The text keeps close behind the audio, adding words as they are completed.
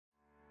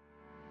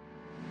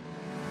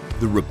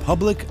The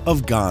Republic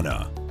of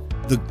Ghana,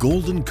 the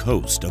golden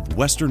coast of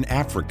Western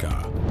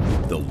Africa,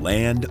 the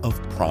land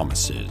of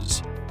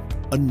promises.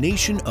 A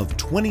nation of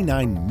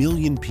 29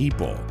 million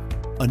people,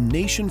 a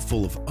nation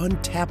full of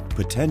untapped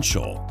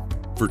potential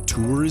for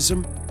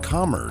tourism,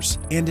 commerce,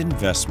 and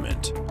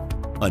investment.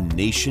 A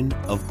nation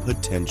of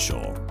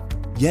potential.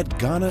 Yet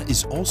Ghana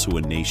is also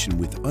a nation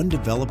with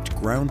undeveloped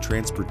ground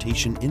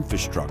transportation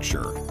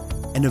infrastructure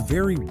and a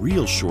very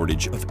real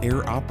shortage of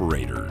air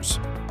operators.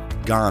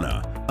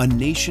 Ghana, a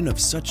nation of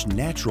such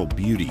natural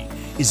beauty,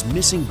 is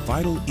missing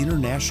vital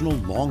international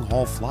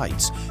long-haul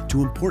flights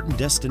to important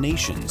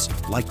destinations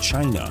like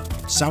China,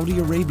 Saudi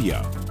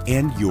Arabia,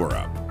 and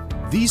Europe.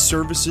 These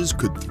services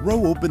could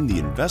throw open the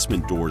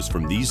investment doors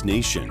from these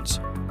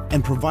nations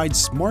and provide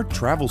smart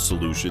travel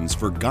solutions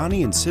for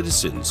Ghanaian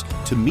citizens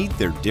to meet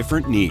their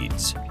different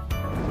needs.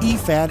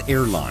 EIFAD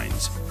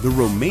Airlines, the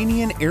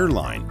Romanian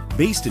airline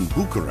based in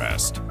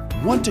Bucharest,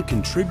 want to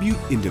contribute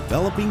in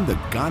developing the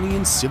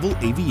Ghanaian civil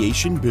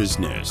aviation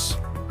business,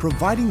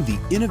 providing the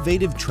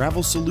innovative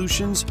travel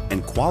solutions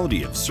and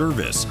quality of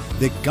service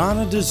that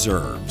Ghana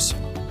deserves,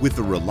 with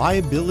the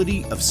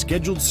reliability of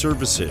scheduled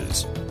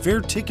services,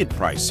 fair ticket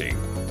pricing,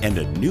 and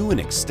a new and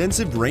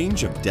extensive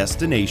range of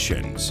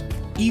destinations.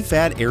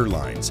 EIFAD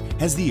Airlines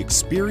has the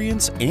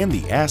experience and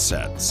the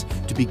assets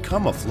to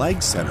become a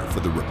flag center for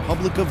the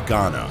Republic of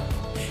Ghana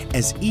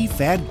as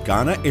EIFAD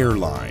GHANA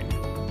Airline.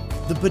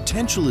 The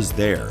potential is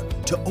there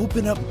to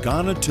open up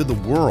Ghana to the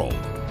world,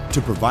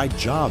 to provide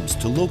jobs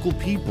to local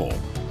people,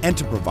 and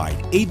to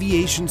provide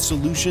aviation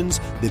solutions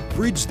that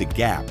bridge the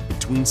gap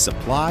between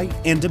supply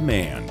and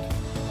demand.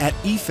 At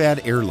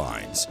EIFAD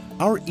Airlines,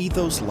 our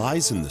ethos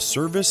lies in the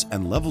service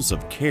and levels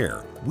of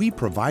care we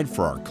provide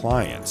for our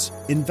clients,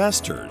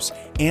 investors,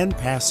 and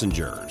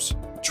passengers,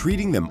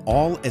 treating them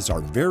all as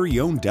our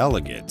very own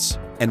delegates,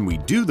 and we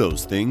do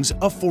those things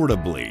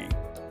affordably.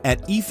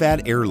 At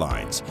EIFAD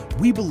Airlines,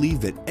 we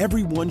believe that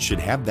everyone should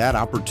have that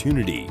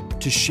opportunity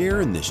to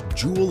share in this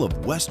jewel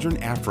of Western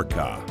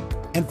Africa,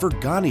 and for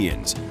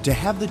Ghanaians to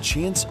have the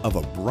chance of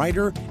a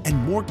brighter and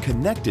more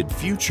connected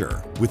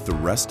future with the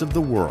rest of the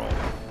world.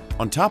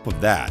 On top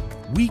of that,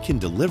 we can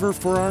deliver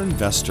for our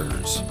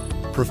investors.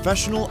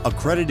 Professional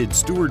accredited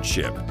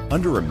stewardship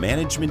under a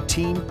management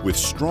team with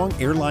strong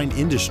airline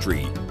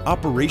industry,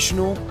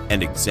 operational,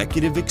 and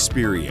executive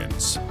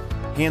experience.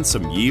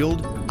 Handsome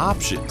yield,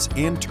 options,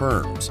 and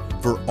terms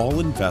for all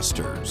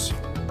investors.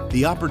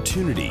 The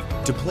opportunity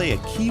to play a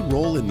key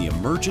role in the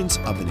emergence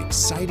of an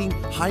exciting,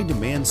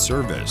 high-demand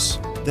service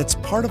that's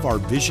part of our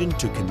vision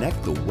to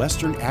connect the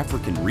Western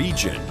African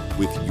region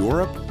with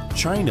Europe,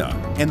 China,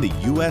 and the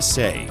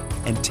USA,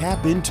 and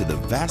tap into the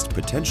vast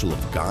potential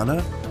of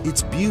Ghana,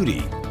 its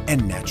beauty,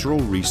 and natural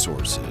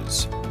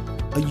resources.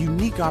 A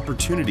unique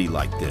opportunity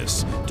like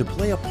this to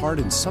play a part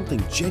in something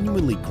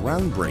genuinely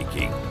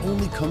groundbreaking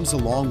only comes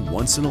along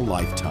once in a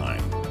lifetime.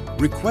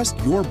 Request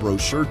your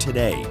brochure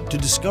today to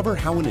discover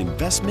how an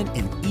investment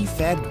in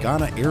EIFAD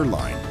GHANA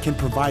Airline can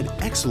provide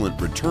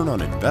excellent return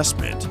on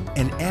investment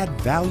and add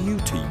value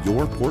to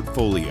your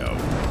portfolio.